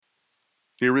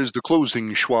Here is the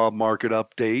closing Schwab market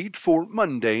update for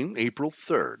Monday, April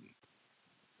 3rd.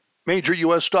 Major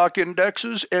U.S. stock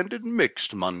indexes ended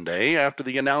mixed Monday after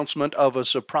the announcement of a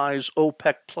surprise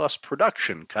OPEC Plus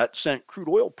production cut sent crude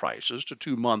oil prices to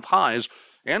two-month highs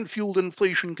and fueled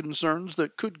inflation concerns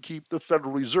that could keep the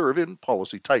Federal Reserve in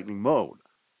policy tightening mode.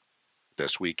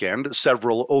 This weekend,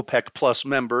 several OPEC Plus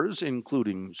members,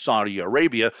 including Saudi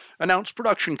Arabia, announced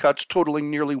production cuts totaling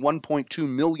nearly 1.2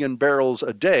 million barrels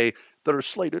a day that are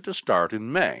slated to start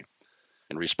in May.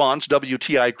 In response,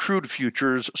 WTI crude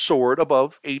futures soared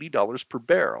above $80 per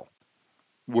barrel.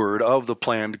 Word of the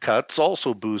planned cuts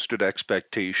also boosted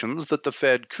expectations that the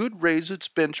Fed could raise its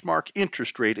benchmark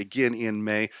interest rate again in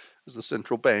May as the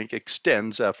central bank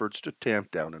extends efforts to tamp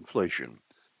down inflation.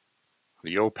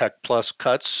 The OPEC Plus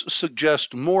cuts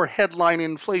suggest more headline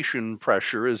inflation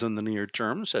pressure is in the near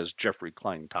term, says Jeffrey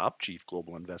Kleintop, Chief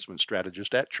Global Investment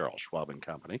Strategist at Charles Schwab and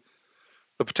Company.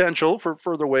 The potential for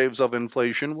further waves of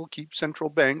inflation will keep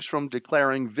central banks from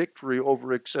declaring victory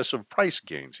over excessive price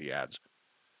gains, he adds.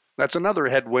 That's another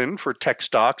headwind for tech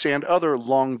stocks and other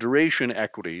long-duration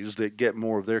equities that get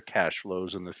more of their cash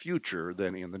flows in the future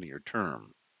than in the near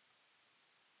term.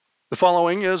 The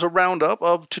following is a roundup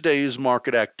of today's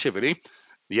market activity.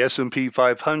 The S&P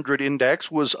 500 index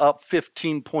was up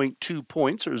 15.2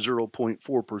 points or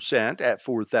 0.4% at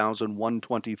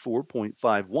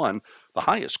 4,124.51, the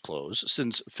highest close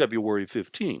since February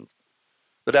 15th.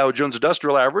 The Dow Jones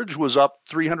Industrial Average was up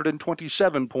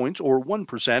 327 points or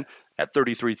 1% at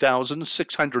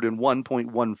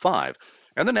 33,601.15,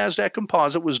 and the Nasdaq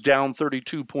Composite was down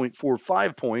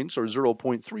 32.45 points or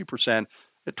 0.3%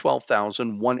 at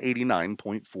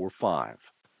 12,189.45.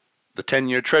 The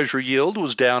 10-year Treasury yield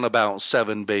was down about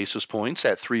 7 basis points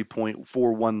at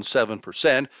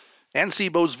 3.417%, and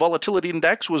CBOE's Volatility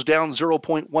Index was down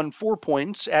 0.14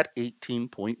 points at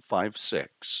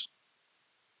 18.56.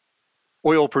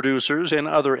 Oil producers and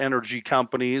other energy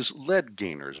companies led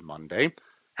gainers Monday.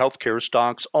 Healthcare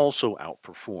stocks also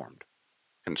outperformed.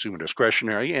 Consumer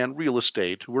discretionary and real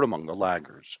estate were among the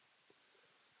laggers.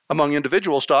 Among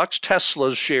individual stocks,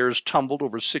 Tesla's shares tumbled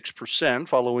over 6%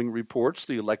 following reports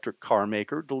the electric car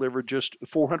maker delivered just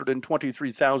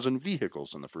 423,000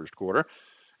 vehicles in the first quarter.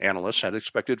 Analysts had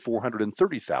expected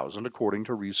 430,000, according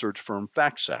to research firm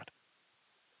FactSet.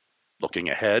 Looking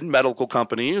ahead, medical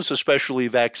companies, especially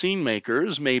vaccine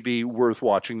makers, may be worth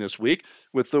watching this week,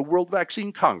 with the World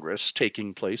Vaccine Congress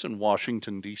taking place in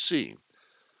Washington, D.C.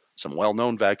 Some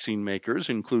well-known vaccine makers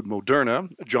include Moderna,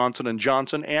 Johnson &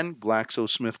 Johnson, and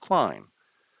GlaxoSmithKline.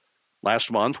 Last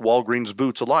month, Walgreens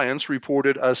Boots Alliance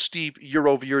reported a steep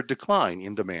year-over-year decline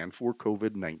in demand for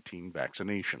COVID-19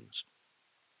 vaccinations.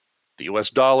 The U.S.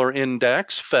 dollar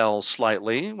index fell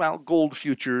slightly, while gold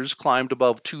futures climbed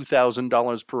above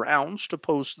 $2,000 per ounce to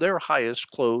post their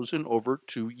highest close in over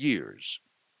 2 years.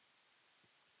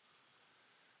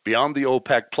 Beyond the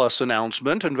OPEC Plus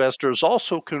announcement, investors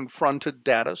also confronted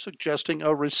data suggesting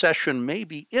a recession may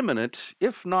be imminent,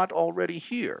 if not already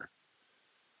here.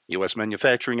 U.S.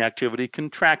 manufacturing activity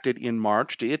contracted in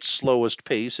March to its slowest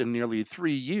pace in nearly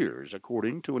 3 years,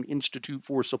 according to an Institute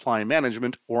for Supply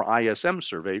Management, or ISM,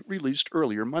 survey released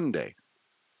earlier Monday.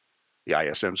 The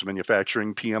ISM's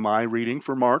manufacturing PMI reading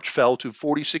for March fell to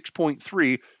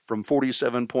 46.3 from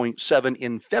 47.7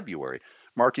 in February,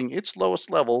 marking its lowest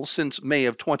level since May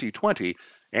of 2020,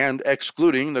 and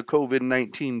excluding the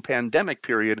COVID-19 pandemic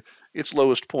period, its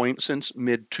lowest point since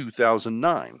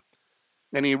mid-2009.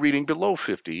 Any reading below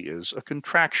 50 is a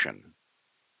contraction.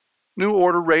 New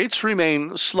order rates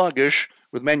remain sluggish,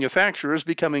 with manufacturers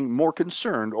becoming more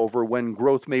concerned over when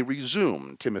growth may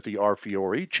resume, Timothy R.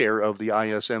 Fiore, chair of the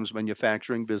ISM's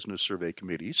Manufacturing Business Survey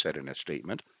Committee, said in a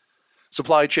statement.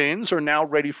 Supply chains are now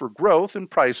ready for growth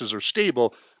and prices are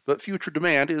stable, but future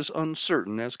demand is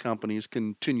uncertain as companies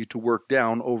continue to work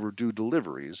down overdue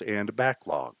deliveries and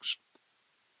backlogs.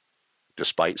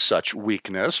 Despite such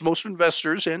weakness, most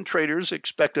investors and traders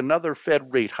expect another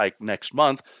Fed rate hike next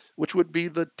month, which would be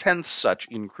the 10th such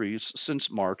increase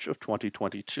since March of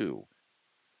 2022.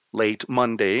 Late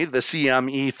Monday, the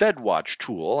CME FedWatch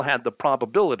tool had the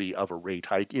probability of a rate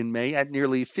hike in May at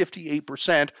nearly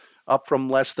 58%, up from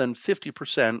less than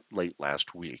 50% late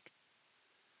last week.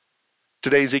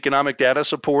 Today's economic data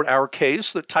support our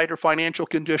case that tighter financial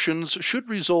conditions should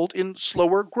result in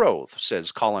slower growth,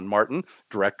 says Colin Martin,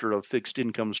 Director of Fixed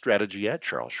Income Strategy at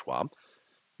Charles Schwab.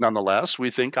 Nonetheless,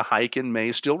 we think a hike in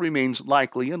May still remains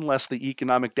likely unless the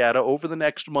economic data over the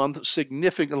next month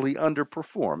significantly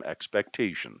underperform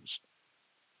expectations.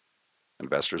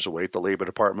 Investors await the Labor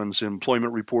Department's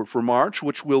employment report for March,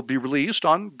 which will be released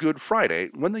on Good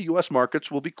Friday when the U.S. markets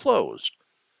will be closed.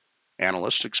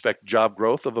 Analysts expect job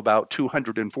growth of about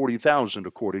 240,000,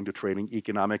 according to Trading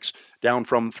Economics, down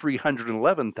from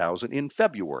 311,000 in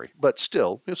February, but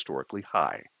still historically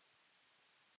high.